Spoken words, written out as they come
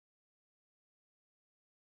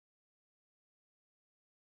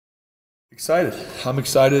Excited. I'm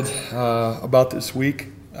excited about this week.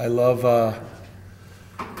 I love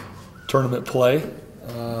tournament play.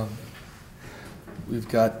 We've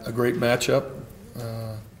got a great matchup.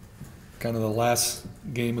 Kind of the last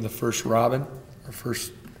game of the first robin, our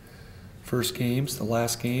first games, the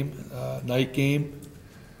last game, night game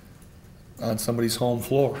on somebody's home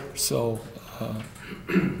floor. So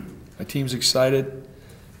my team's excited,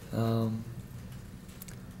 and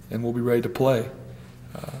we'll be ready to play.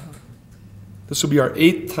 This will be our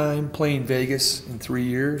 8th time playing Vegas in 3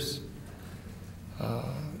 years.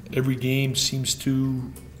 Every game seems to,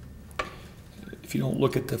 if you don't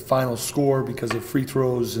look at the final score because of free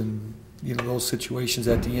throws and those situations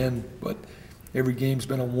at the end, but every game's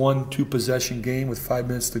been a 1-2 possession game with 5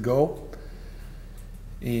 minutes to go,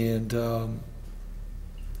 and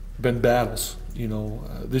been battles.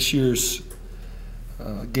 This year's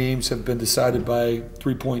games have been decided by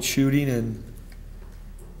 3-point shooting and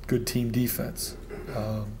good team defense.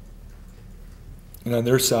 And on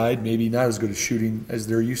their side, maybe not as good a shooting as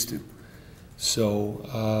they're used to.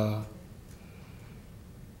 So,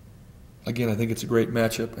 again, I think it's a great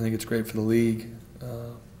matchup. I think it's great for the league.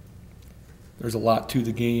 There's a lot to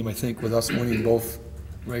the game, I think, with us winning both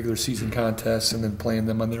regular season contests and then playing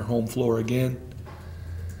them on their home floor again.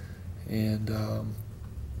 And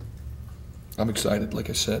I'm excited. Like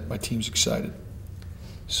I said, my team's excited.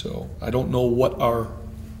 So I don't know what our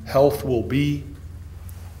health will be.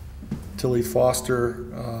 Tilly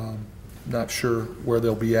Foster, not sure where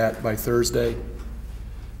they'll be at by Thursday.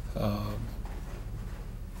 We'll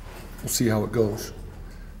see how it goes.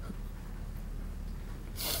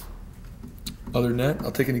 Other than that,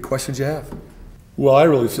 I'll take any questions you have. Well, I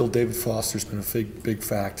really feel David Foster's been a big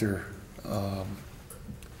factor,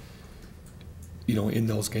 in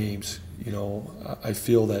those games. I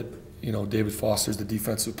feel that, David Foster's the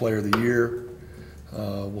Defensive Player of the Year.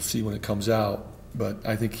 We'll see when it comes out, but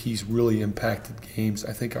I think he's really impacted games.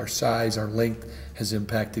 I think our size, our length has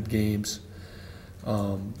impacted games.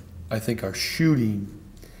 I think our shooting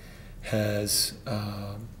has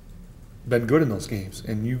been good in those games,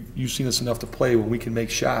 and you've seen us enough to play when we can make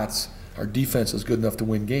shots. Our defense is good enough to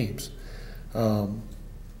win games. If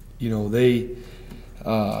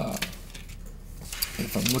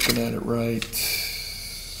I'm looking at it right,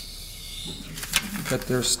 got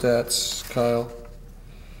their stats, Kyle.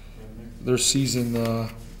 Their season,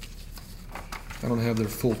 I don't have their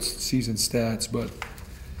full season stats, but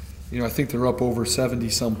I think they're up over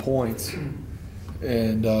 70-some points,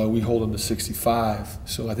 and we hold them to 65.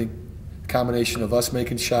 So I think the combination of us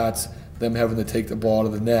making shots, them having to take the ball to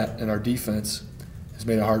the net, and our defense has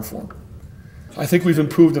made it hard for them. I think we've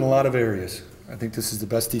improved in a lot of areas. I think this is the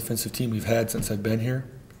best defensive team we've had since I've been here,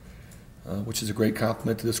 which is a great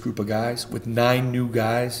compliment to this group of guys, with 9 new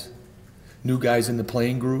guys in the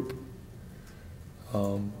playing group.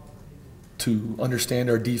 To understand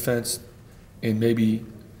our defense in maybe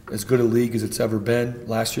as good a league as it's ever been.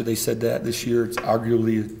 Last year they said that. This year it's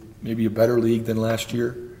arguably maybe a better league than last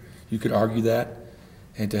year. You could argue that.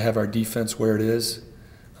 And to have our defense where it is,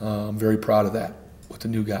 I'm very proud of that with the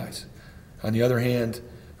new guys. On the other hand,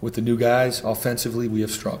 with the new guys, offensively, we have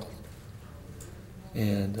struggled.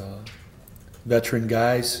 And veteran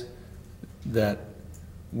guys that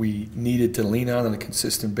we needed to lean on a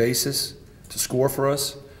consistent basis to score for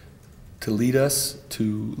us, to lead us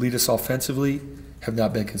offensively, have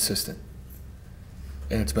not been consistent,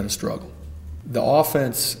 and it's been a struggle. The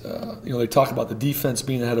offense, they talk about the defense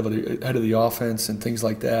being ahead of the offense and things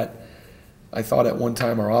like that. I thought at one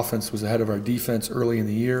time our offense was ahead of our defense early in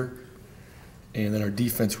the year, and then our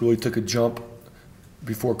defense really took a jump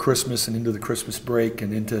before Christmas and into the Christmas break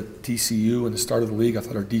and into TCU and the start of the league. I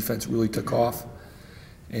thought our defense really took off,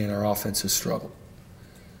 and our offense has struggled.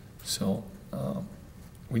 So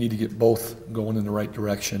we need to get both going in the right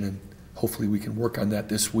direction, and hopefully we can work on that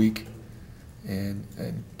this week and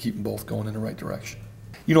keep them both going in the right direction.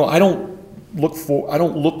 I don't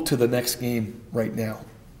look to the next game right now.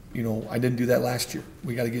 I didn't do that last year.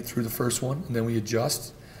 We got to get through the first one, and then we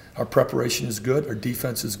adjust. Our preparation is good. Our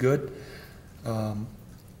defense is good. I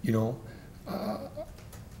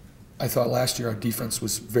thought last year our defense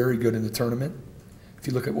was very good in the tournament. If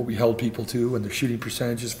you look at what we held people to and their shooting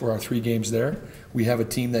percentages for our 3 games there, we have a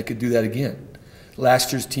team that could do that again.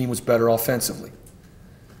 Last year's team was better offensively.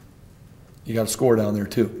 You got to score down there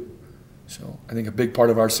too. So I think a big part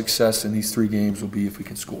of our success in these 3 games will be if we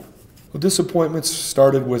can score. Well, disappointments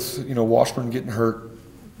started with Washburn getting hurt,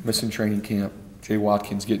 missing training camp. Jay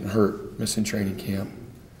Watkins getting hurt, missing training camp.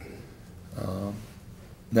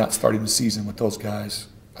 Not starting the season with those guys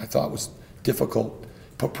I thought was difficult.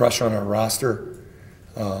 Put pressure on our roster.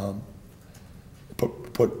 Put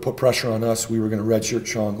put pressure on us. We were going to redshirt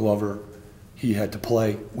Sean Glover. He had to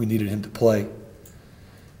play. We needed him to play.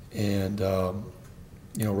 And,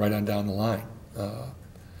 you know, right on down the line.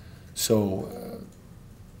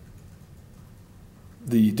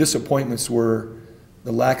 The disappointments were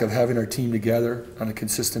the lack of having our team together on a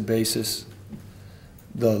consistent basis,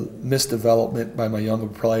 the missed development by my younger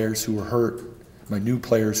players who were hurt, my new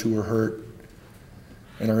players who were hurt,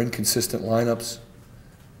 and our inconsistent lineups,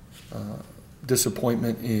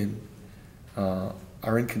 disappointment in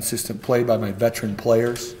our inconsistent play by my veteran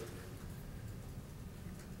players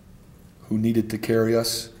who needed to carry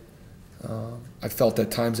us. I felt at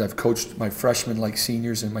times I've coached my freshmen like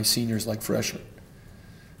seniors and my seniors like freshmen,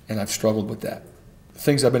 and I've struggled with that. The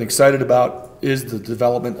things I've been excited about is the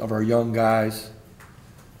development of our young guys.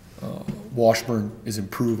 Washburn is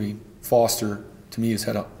improving. Foster, to me, has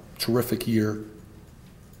had a terrific year.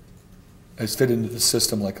 Has fit into the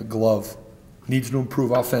system like a glove. Needs to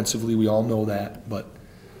improve offensively, we all know that, but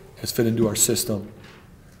has fit into our system.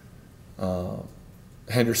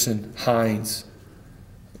 Henderson, Hines,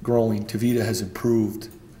 growing. Tavita has improved.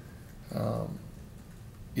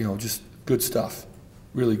 You know, just good stuff,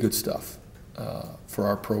 really good stuff for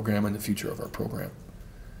our program and the future of our program.